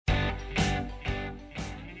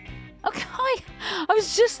I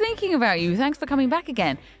was just thinking about you. Thanks for coming back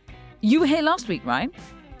again. You were here last week, right?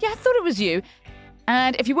 Yeah, I thought it was you.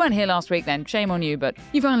 And if you weren't here last week, then shame on you, but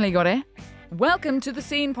you finally got here. Welcome to the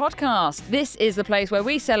Scene Podcast. This is the place where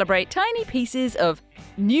we celebrate tiny pieces of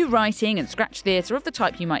new writing and scratch theatre of the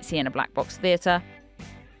type you might see in a black box theatre,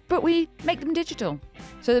 but we make them digital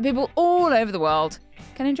so that people all over the world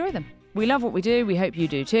can enjoy them. We love what we do. We hope you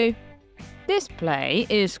do too. This play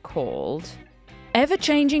is called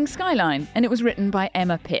Ever-Changing Skyline, and it was written by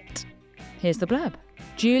Emma Pitt. Here's the blurb.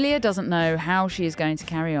 Julia doesn't know how she is going to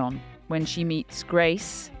carry on when she meets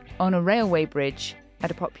Grace on a railway bridge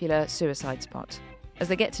at a popular suicide spot. As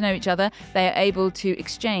they get to know each other, they are able to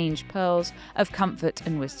exchange pearls of comfort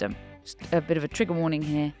and wisdom. Just a bit of a trigger warning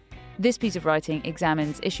here. This piece of writing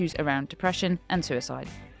examines issues around depression and suicide.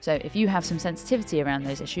 So if you have some sensitivity around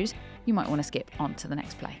those issues, you might want to skip on to the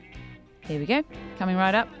next play. Here we go. Coming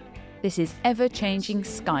right up. This is Ever-Changing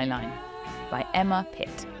Skyline by Emma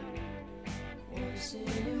Pitt.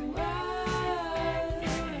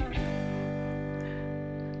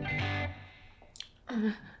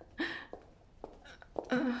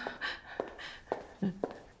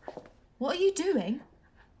 What are you doing?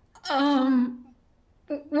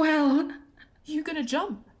 Well... You gonna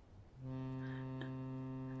jump?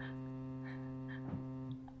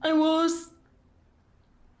 I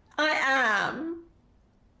am.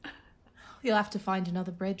 You'll have to find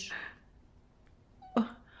another bridge.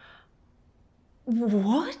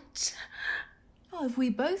 What? Oh, if we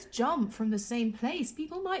both jump from the same place,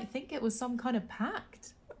 people might think it was some kind of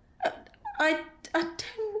pact. I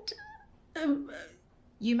don't...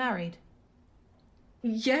 You married?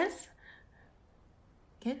 Yes?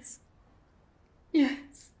 Kids?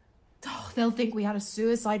 Yes. Oh, they'll think we had a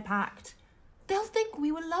suicide pact. They'll think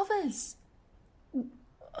we were lovers.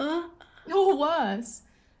 Or worse.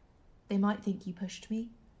 They might think you pushed me.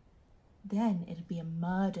 Then it'd be a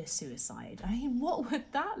murder-suicide. I mean, what would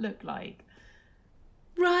that look like?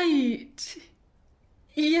 Right.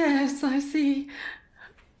 Yes, I see.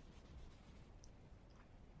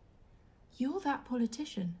 You're that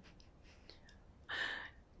politician.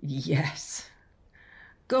 Yes.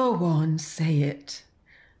 Go on, say it.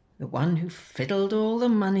 The one who fiddled all the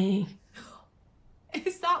money.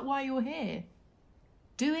 Is that why you're here?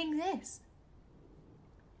 Doing this?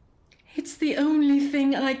 It's the only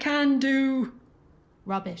thing I can do.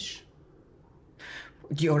 Rubbish.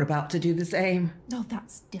 You're about to do the same. No,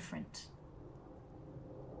 that's different.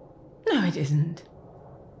 No, it isn't.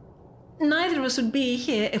 Neither of us would be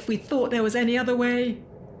here if we thought there was any other way.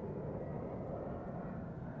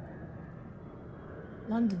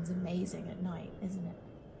 London's amazing at night, isn't it?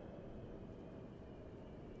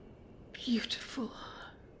 Beautiful.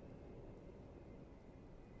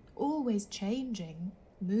 Always changing,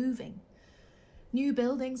 moving. New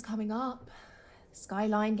buildings coming up.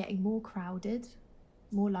 Skyline getting more crowded.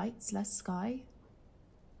 More lights, less sky.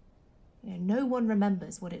 You know, no one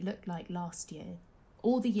remembers what it looked like last year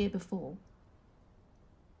or the year before.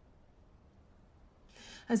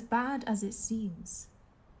 As bad as it seems,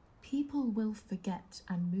 people will forget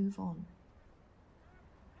and move on.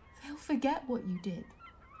 They'll forget what you did.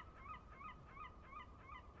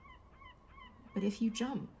 But if you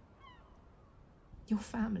jump, your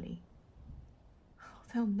family,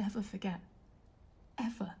 they'll never forget.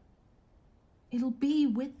 Ever. It'll be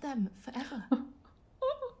with them forever.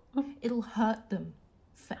 It'll hurt them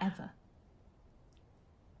forever.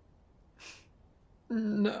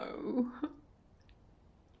 No.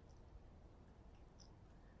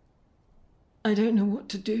 I don't know what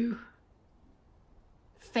to do.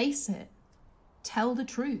 Face it. Tell the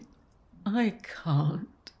truth. I can't.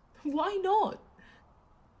 Why not?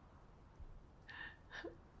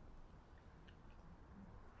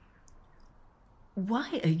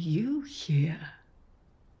 Why are you here?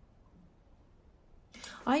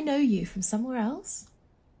 I know you from somewhere else.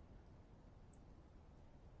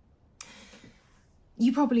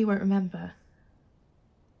 You probably won't remember.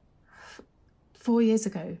 4 years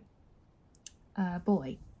ago, a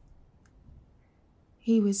boy.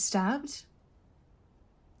 He was stabbed,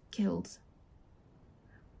 killed,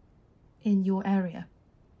 in your area,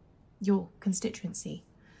 your constituency.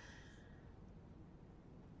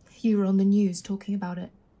 You were on the news talking about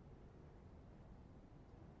it.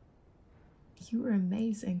 You were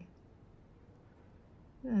amazing.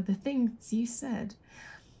 The things you said,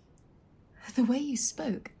 the way you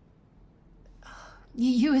spoke.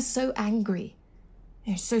 You were so angry.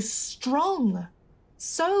 You're so strong,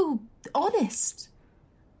 so honest.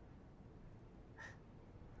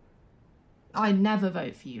 I'd never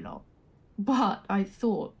vote for you lot, but I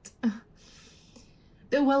thought...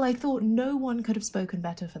 Well, I thought no one could have spoken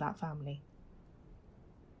better for that family.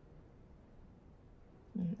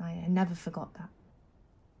 I never forgot that.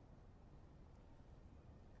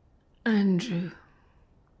 Andrew.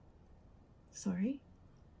 Sorry?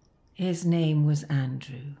 His name was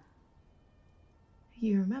Andrew.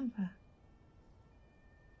 You remember?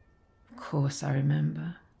 Of course I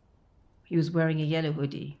remember. He was wearing a yellow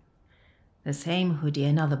hoodie. The same hoodie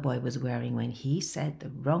another boy was wearing when he said the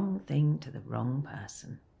wrong thing to the wrong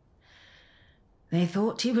person. They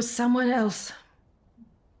thought he was someone else.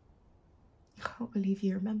 I can't believe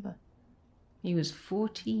you remember. He was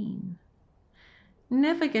 14.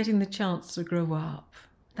 Never getting the chance to grow up.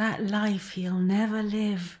 That life he'll never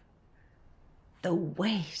live. The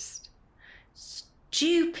waste.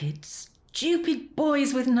 Stupid, stupid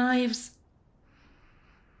boys with knives.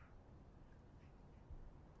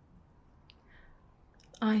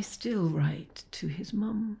 I still write to his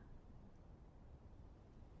mum.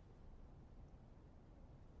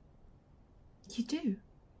 You do?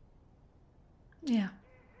 Yeah.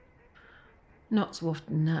 Not so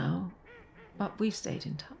often now, but we've stayed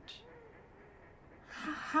in touch.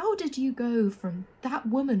 How did you go from that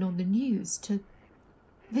woman on the news to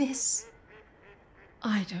this?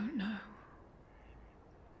 I don't know.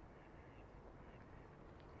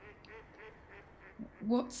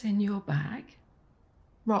 What's in your bag?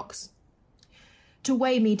 Rocks. To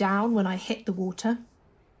weigh me down when I hit the water.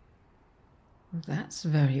 That's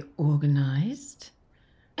very organised.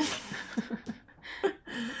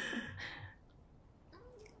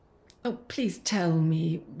 Oh, please tell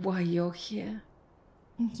me why you're here.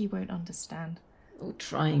 You won't understand. Oh,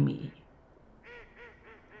 try me.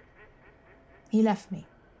 He left me.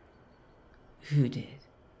 Who did?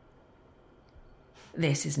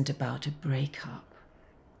 This isn't about a breakup.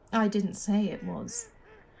 I didn't say it was.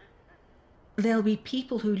 There'll be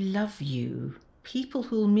people who love you, people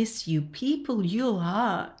who'll miss you, people you'll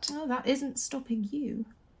hurt. Oh, that isn't stopping you.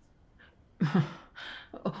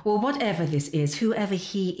 Well, whatever this is, whoever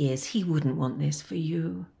he is, he wouldn't want this for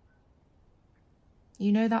you.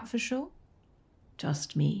 You know that for sure?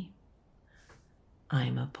 Just me.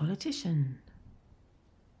 I'm a politician.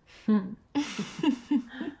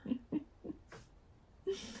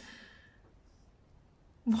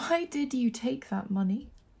 Why did you take that money?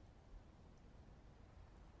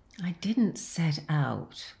 I didn't set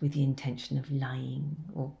out with the intention of lying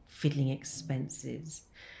or fiddling expenses.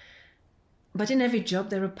 But in every job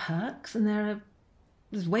there are perks and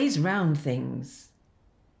there's ways round things.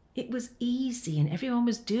 It was easy and everyone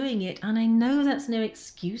was doing it, and I know that's no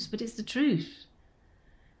excuse, but it's the truth.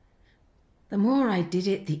 The more I did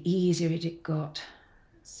it, the easier it got.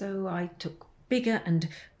 So I took bigger and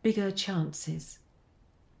bigger chances.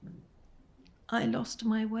 I lost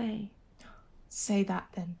my way. Say that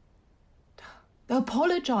then.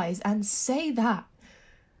 Apologise and say that.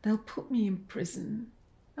 They'll put me in prison.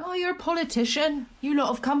 Oh, you're a politician. You lot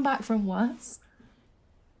have come back from worse.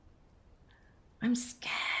 I'm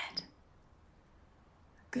scared.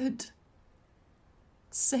 Good.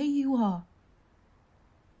 Say you are.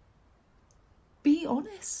 Be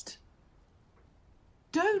honest.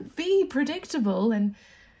 Don't be predictable and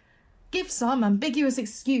give some ambiguous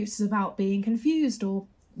excuse about being confused or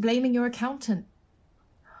blaming your accountant.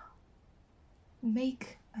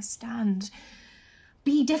 Make a stand.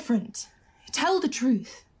 Be different. Tell the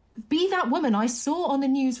truth. Be that woman I saw on the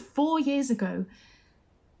news 4 years ago.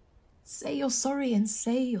 Say you're sorry and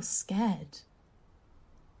say you're scared.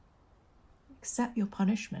 Accept your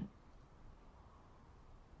punishment.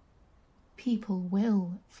 People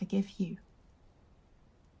will forgive you.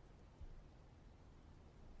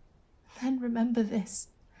 Then remember this.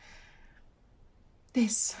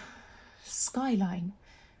 This skyline.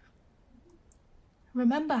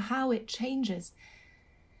 Remember how it changes,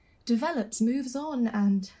 develops, moves on,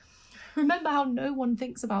 and remember how no one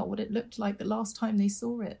thinks about what it looked like the last time they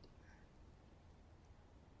saw it.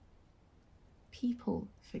 People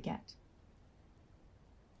forget.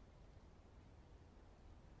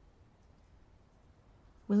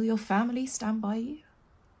 Will your family stand by you?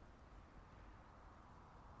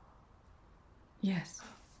 Yes.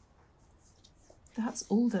 That's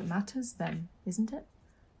all that matters then, isn't it?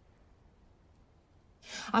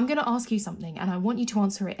 I'm going to ask you something, and I want you to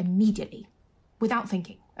answer it immediately, without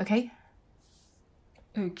thinking, okay?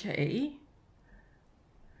 Okay.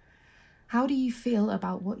 How do you feel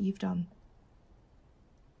about what you've done?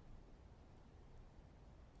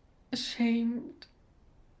 Ashamed.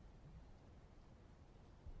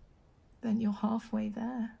 Then you're halfway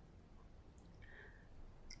there.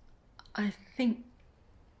 I think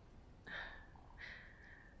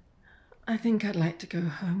I'd like to go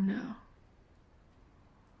home now.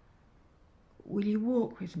 Will you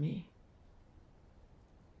walk with me?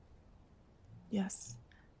 Yes.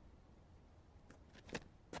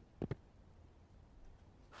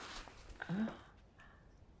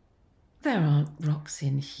 There aren't rocks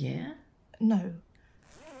in here. No.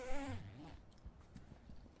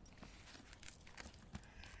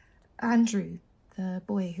 Andrew, the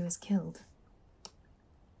boy who was killed,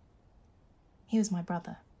 he was my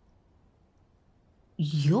brother.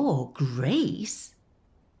 Your Grace?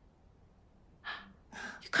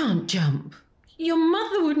 You can't jump. Your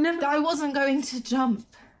mother would never... I wasn't going to jump.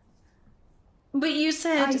 But you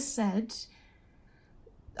said...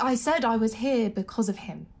 I said I was here because of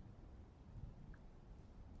him.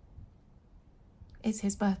 It's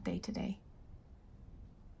his birthday today.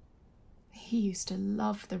 He used to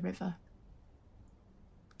love the river.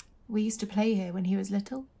 We used to play here when he was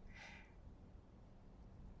little.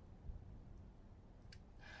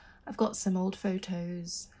 I've got some old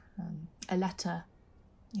photos, a letter,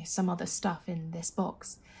 some other stuff in this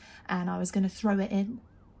box, and I was going to throw it in.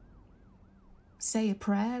 Say a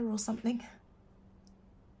prayer or something.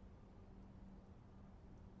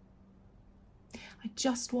 I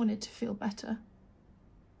just wanted to feel better.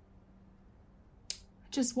 I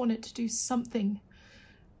just wanted to do something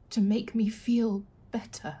to make me feel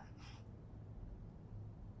better.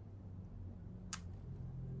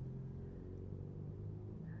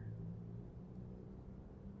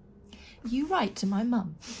 You write to my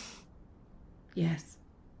mum? Yes.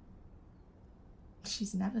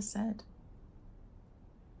 She's never said.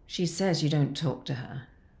 She says you don't talk to her.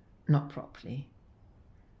 Not properly.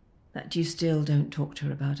 That you still don't talk to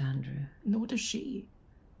her about Andrew. Nor does she.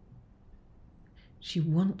 She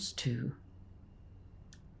wants to.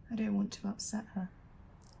 I don't want to upset her.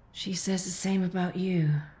 She says the same about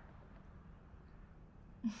you.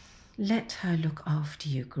 Let her look after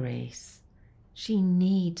you, Grace. She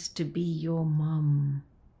needs to be your mum.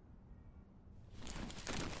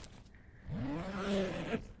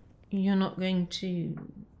 You're not going to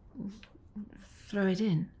throw it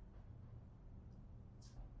in?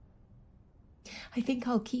 I think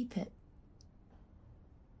I'll keep it.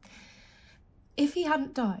 If he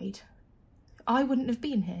hadn't died, I wouldn't have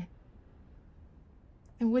been here.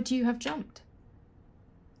 And would you have jumped?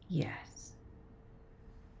 Yes.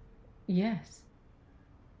 Yes.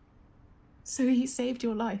 So he saved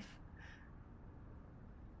your life.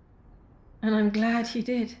 And I'm glad he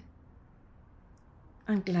did.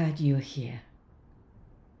 I'm glad you're here.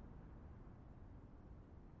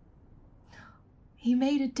 He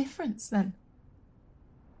made a difference then.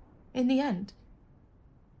 In the end,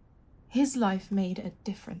 his life made a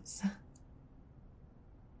difference.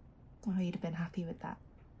 Oh, you'd have been happy with that.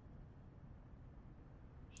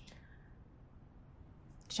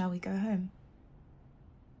 Shall we go home?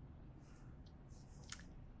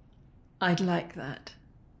 I'd like that.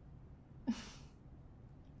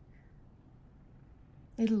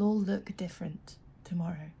 It'll all look different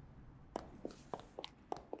tomorrow.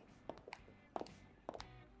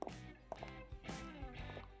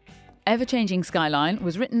 Ever-Changing Skyline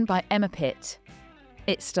was written by Emma Pitt.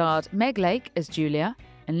 It starred Meg Lake as Julia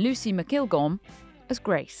and Lucy McIlgorm as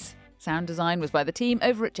Grace. Sound design was by the team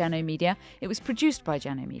over at Jano Media. It was produced by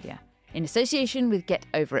Jano Media, in association with Get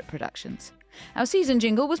Over It Productions. Our season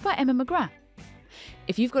jingle was by Emma McGrath.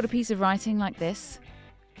 If you've got a piece of writing like this,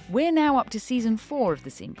 we're now up to season 4 of the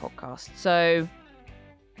Scene podcast, so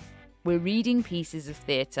we're reading pieces of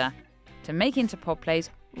theatre to make into pod plays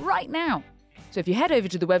right now. So if you head over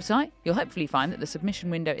to the website, you'll hopefully find that the submission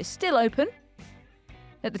window is still open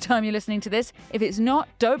at the time you're listening to this. If it's not,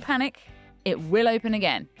 don't panic. It will open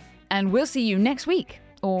again. And we'll see you next week,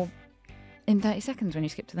 or in 30 seconds when you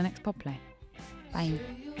skip to the next pod play. Bye.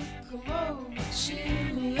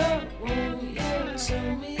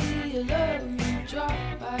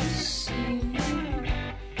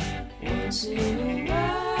 Once